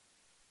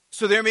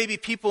 So there may be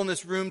people in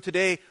this room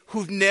today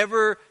who've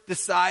never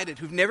decided,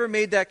 who've never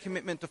made that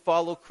commitment to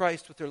follow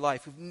Christ with their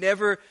life, who've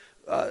never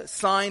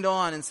signed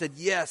on and said,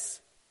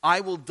 yes,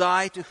 I will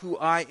die to who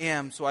I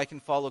am so I can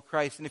follow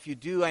Christ. And if you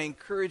do, I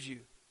encourage you,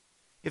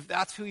 if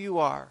that's who you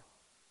are,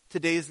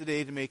 today is the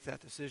day to make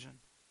that decision.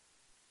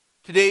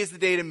 Today is the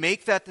day to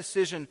make that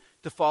decision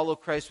to follow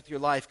Christ with your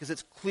life, because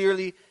it's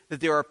clearly that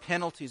there are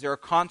penalties, there are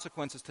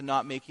consequences to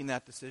not making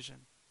that decision.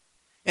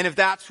 And if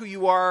that's who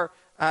you are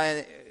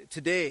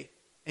today,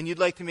 and you'd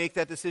like to make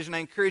that decision, I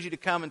encourage you to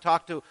come and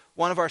talk to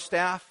one of our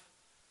staff.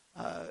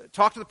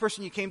 Talk to the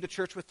person you came to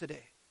church with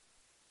today.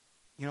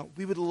 You know,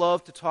 we would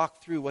love to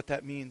talk through what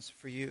that means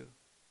for you,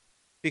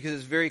 because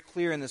it's very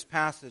clear in this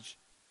passage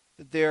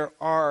that there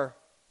are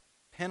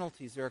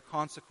penalties, there are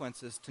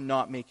consequences to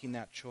not making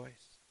that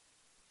choice.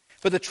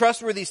 But the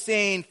trustworthy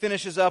saying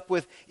finishes up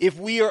with, if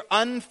we are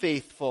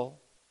unfaithful,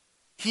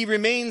 he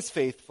remains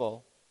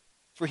faithful,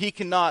 for he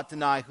cannot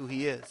deny who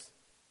he is.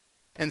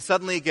 And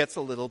suddenly it gets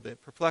a little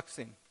bit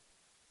perplexing.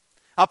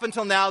 Up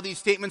until now, these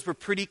statements were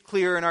pretty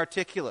clear and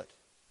articulate.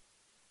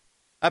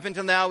 Up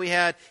until now, we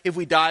had, if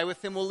we die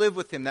with him, we'll live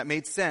with him. That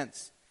made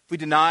sense. If we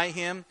deny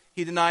him,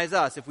 he denies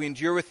us. If we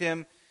endure with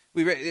him,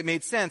 it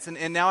made sense.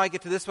 And now I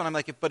get to this one, I'm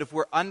like, but if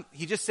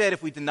he just said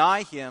if we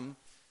deny him,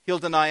 he'll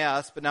deny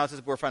us. But now it says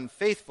if we're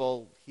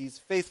unfaithful, he's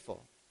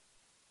faithful.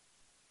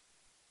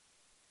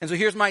 And so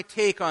here's my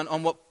take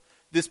on what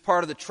this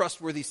part of the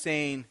trustworthy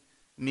saying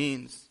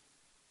means.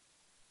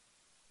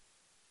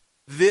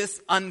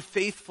 This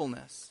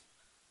unfaithfulness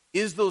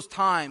is those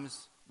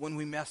times when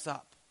we mess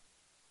up.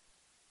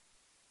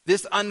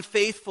 This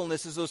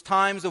unfaithfulness is those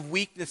times of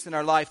weakness in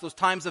our life, those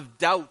times of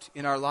doubt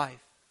in our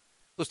life,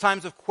 those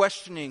times of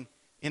questioning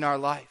in our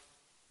life.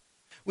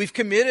 We've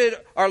committed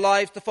our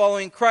lives to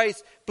following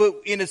Christ, but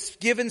in a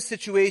given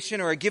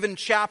situation or a given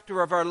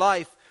chapter of our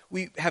life,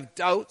 we have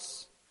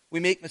doubts, we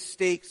make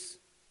mistakes.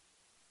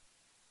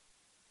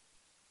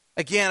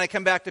 Again, I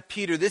come back to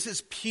Peter. This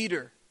is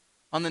Peter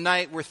on the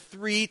night where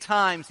 3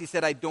 times he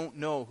said, I don't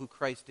know who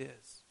Christ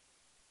is.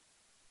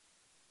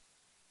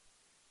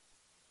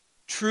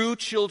 True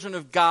children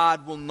of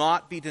God will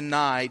not be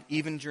denied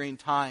even during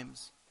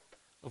times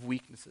of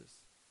weaknesses.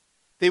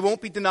 They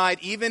won't be denied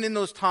even in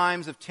those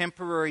times of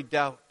temporary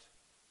doubt.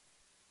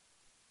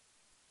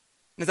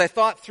 And as I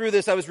thought through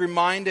this, I was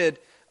reminded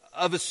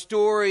of a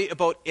story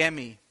about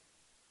Emmy.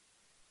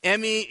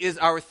 Emmy is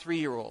our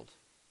 3-year-old.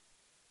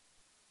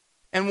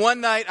 And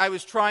one night I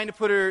was trying to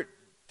put her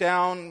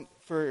down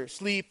for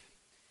sleep,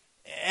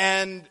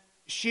 and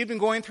she had been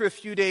going through a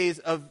few days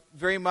of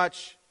very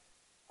much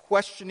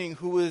questioning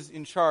who was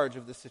in charge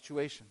of the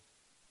situation.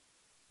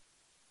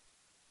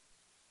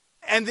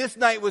 And this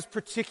night was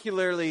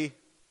particularly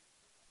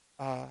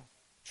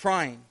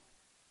trying.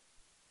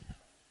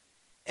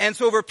 And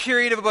so over a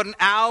period of about an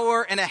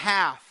hour and a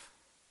half,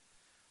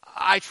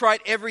 I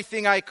tried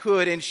everything I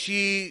could, and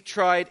she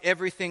tried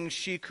everything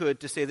she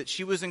could to say that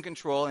she was in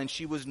control and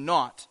she was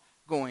not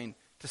going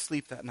to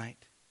sleep that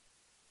night.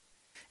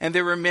 And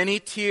there were many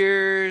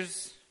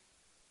tears,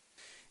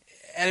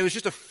 and it was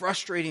just a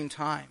frustrating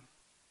time.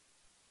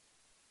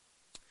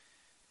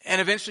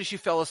 And eventually she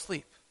fell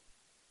asleep.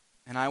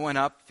 And I went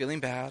up feeling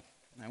bad,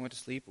 and I went to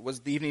sleep.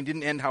 The evening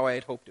didn't end how I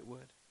had hoped it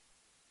would.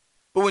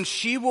 But when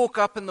she woke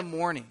up in the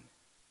morning,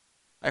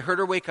 I heard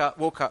her woke up,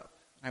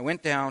 and I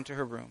went down to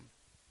her room.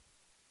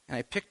 And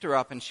I picked her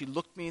up, and she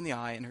looked me in the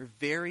eye, and her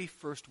very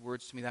first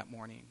words to me that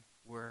morning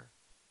were,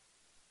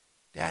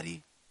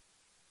 Daddy,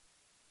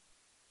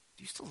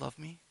 do you still love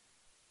me?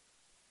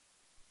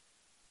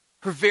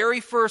 Her very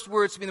first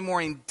words to me in the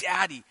morning,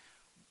 Daddy,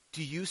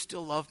 do you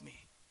still love me?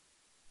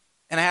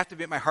 And I have to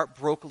admit, my heart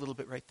broke a little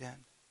bit right then.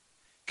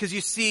 Because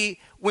you see,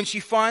 when she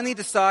finally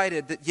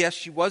decided that, yes,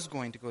 she was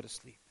going to go to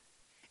sleep,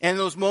 and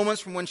those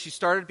moments from when she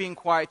started being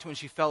quiet to when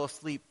she fell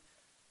asleep,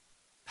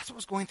 that's what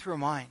was going through her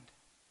mind.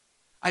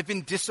 I've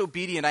been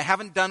disobedient. I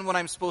haven't done what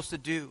I'm supposed to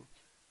do.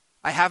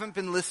 I haven't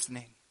been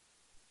listening.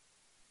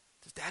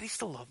 Does Daddy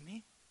still love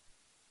me?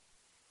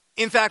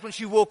 In fact, when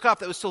she woke up,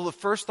 that was still the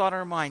first thought in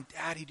her mind.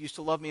 Daddy, do you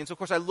still love me? And so, of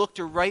course, I looked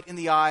her right in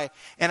the eye,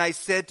 and I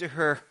said to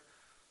her,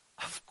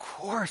 of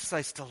course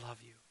I still love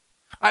you.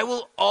 I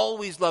will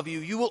always love you.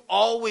 You will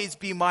always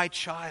be my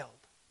child.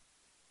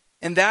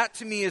 And that,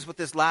 to me, is what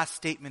this last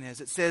statement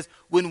is. It says,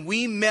 when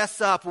we mess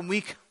up, when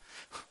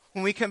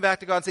we come back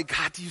to God and say,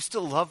 God, do you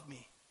still love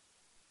me?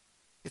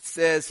 It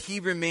says, he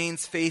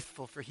remains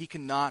faithful, for he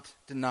cannot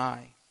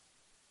deny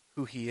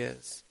who he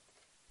is.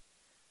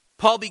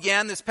 Paul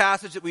began this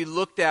passage that we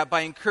looked at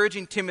by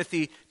encouraging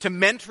Timothy to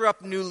mentor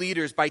up new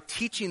leaders by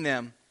teaching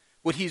them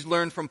what he's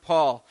learned from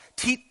Paul.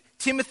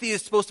 Timothy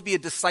is supposed to be a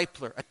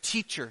discipler, a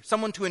teacher,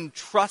 someone to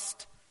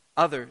entrust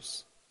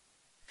others.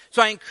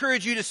 So I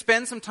encourage you to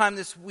spend some time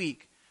this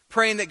week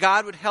praying that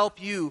God would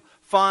help you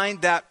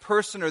find that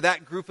person or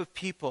that group of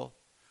people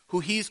who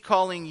he's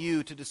calling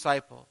you to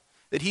disciple,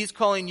 that he's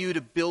calling you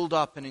to build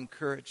up and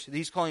encourage, that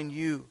he's calling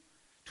you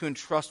to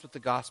entrust with the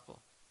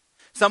gospel.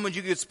 Someone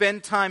you could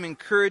spend time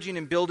encouraging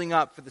and building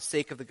up for the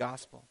sake of the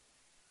gospel.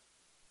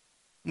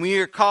 We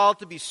are called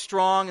to be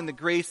strong in the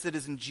grace that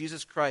is in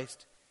Jesus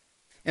Christ.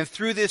 And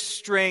through this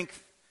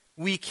strength,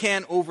 we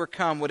can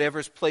overcome whatever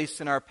is placed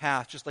in our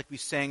path, just like we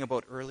sang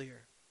about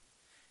earlier.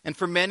 And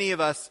for many of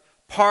us,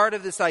 part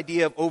of this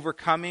idea of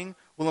overcoming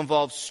will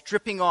involve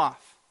stripping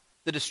off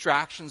the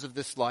distractions of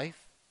this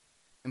life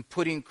and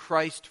putting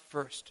Christ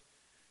first,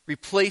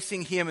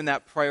 replacing him in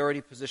that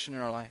priority position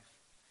in our life.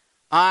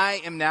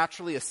 I am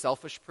naturally a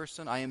selfish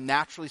person. I am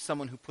naturally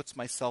someone who puts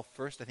myself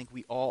first. I think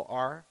we all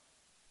are.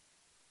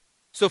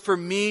 So for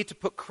me to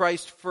put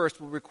Christ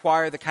first will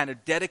require the kind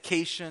of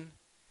dedication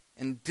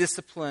and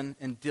discipline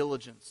and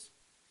diligence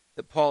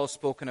that Paul has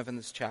spoken of in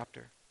this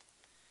chapter.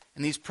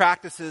 And these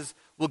practices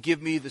will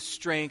give me the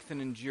strength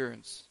and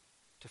endurance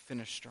to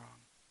finish strong.